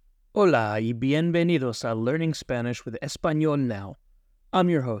Hola y bienvenidos a Learning Spanish with Espanol Now.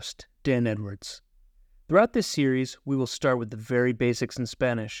 I'm your host, Dan Edwards. Throughout this series, we will start with the very basics in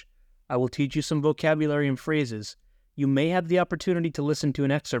Spanish. I will teach you some vocabulary and phrases. You may have the opportunity to listen to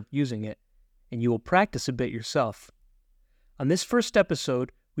an excerpt using it, and you will practice a bit yourself. On this first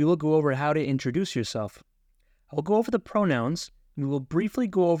episode, we will go over how to introduce yourself. I will go over the pronouns, and we will briefly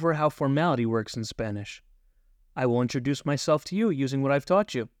go over how formality works in Spanish. I will introduce myself to you using what I've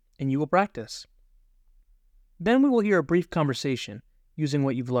taught you, and you will practice. Then we will hear a brief conversation using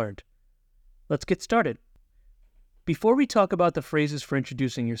what you've learned. Let's get started. Before we talk about the phrases for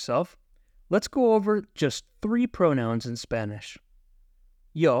introducing yourself, let's go over just 3 pronouns in Spanish.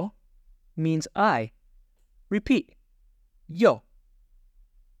 Yo means I. Repeat. Yo.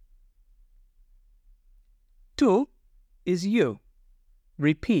 Tú is you.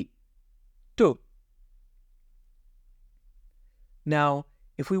 Repeat. Tú. Now,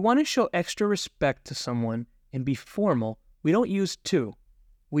 if we want to show extra respect to someone and be formal, we don't use tú.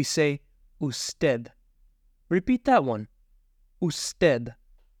 We say usted. Repeat that one. Usted.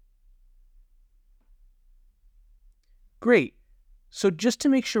 Great. So just to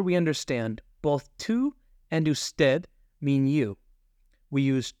make sure we understand, both tú and usted mean you. We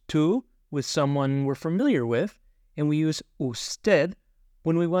use tú with someone we're familiar with, and we use usted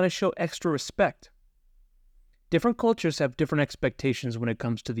when we want to show extra respect. Different cultures have different expectations when it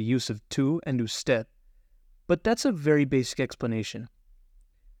comes to the use of tú and usted, but that's a very basic explanation.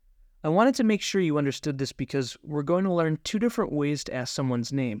 I wanted to make sure you understood this because we're going to learn 2 different ways to ask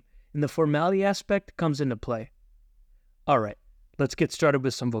someone's name, and the formality aspect comes into play. Alright, let's get started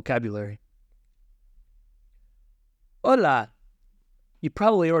with some vocabulary. Hola! You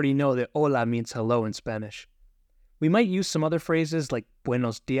probably already know that hola means hello in Spanish. We might use some other phrases like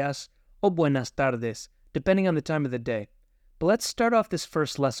buenos dias or buenas tardes, depending on the time of the day. But let's start off this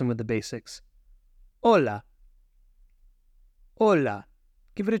first lesson with the basics. Hola. Hola.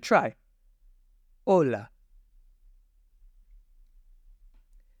 Give it a try. Hola.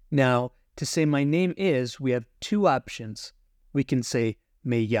 Now, to say my name is, we have 2 options. We can say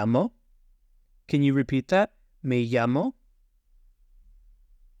me llamo. Can you repeat that? Me llamo.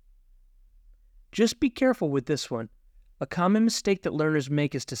 Just be careful with this one. A common mistake that learners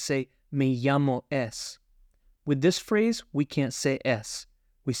make is to say me llamo es. With this phrase, we can't say es.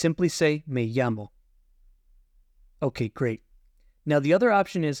 We simply say me llamo. Okay, great. Now the other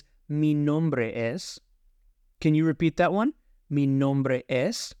option is mi nombre es. Can you repeat that one? Mi nombre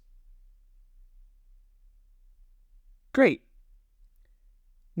es. Great.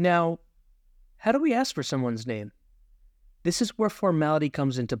 Now, how do we ask for someone's name? This is where formality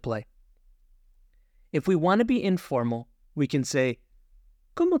comes into play. If we want to be informal, we can say,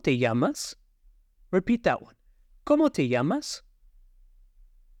 ¿Cómo te llamas? Repeat that one. ¿Cómo te llamas?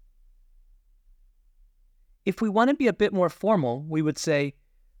 If we want to be a bit more formal, we would say,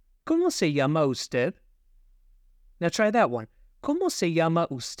 ¿Cómo se llama usted? Now try that one. ¿Cómo se llama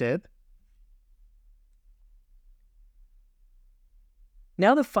usted?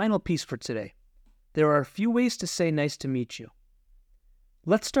 Now the final piece for today. There are a few ways to say nice to meet you.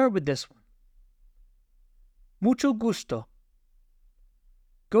 Let's start with this one. Mucho gusto.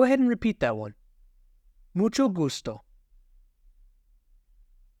 Go ahead and repeat that one. Mucho gusto.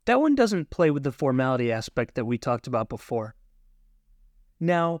 That one doesn't play with the formality aspect that we talked about before.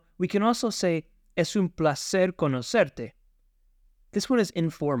 Now, we can also say, es un placer conocerte. This one is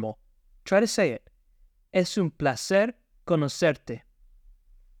informal. Try to say it. Es un placer conocerte.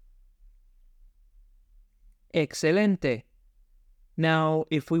 Excelente. Now,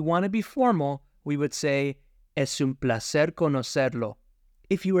 if we want to be formal, we would say, es un placer conocerlo,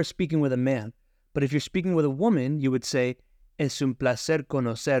 if you are speaking with a man. But if you're speaking with a woman, you would say, es un placer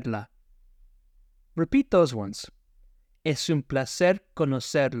conocerla. Repeat those ones. Es un placer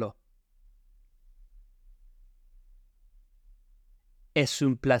conocerlo. Es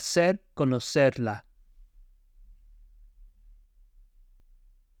un placer conocerla.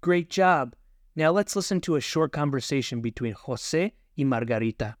 Great job. Now let's listen to a short conversation between José y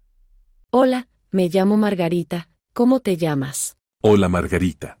Margarita. Hola, me llamo Margarita. ¿Cómo te llamas? Hola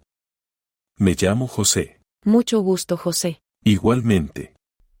Margarita. Me llamo José. Mucho gusto, José. Igualmente.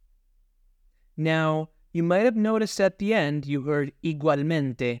 Now, you might have noticed at the end you heard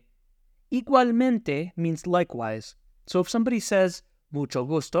igualmente. Igualmente means likewise. So if somebody says mucho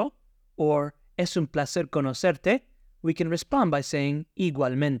gusto or es un placer conocerte, we can respond by saying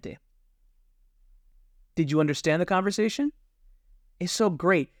igualmente. Did you understand the conversation? It's so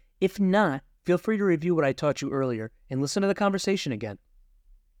great. If not, feel free to review what I taught you earlier and listen to the conversation again.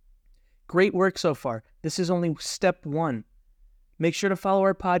 Great work so far. This is only step 1. Make sure to follow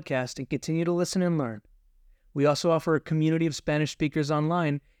our podcast and continue to listen and learn. We also offer a community of Spanish speakers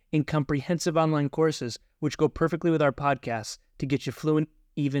online in comprehensive online courses, which go perfectly with our podcasts to get you fluent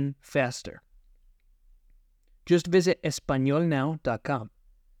even faster. Just visit españolnow.com.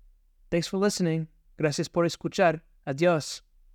 Thanks for listening. Gracias por escuchar. Adiós.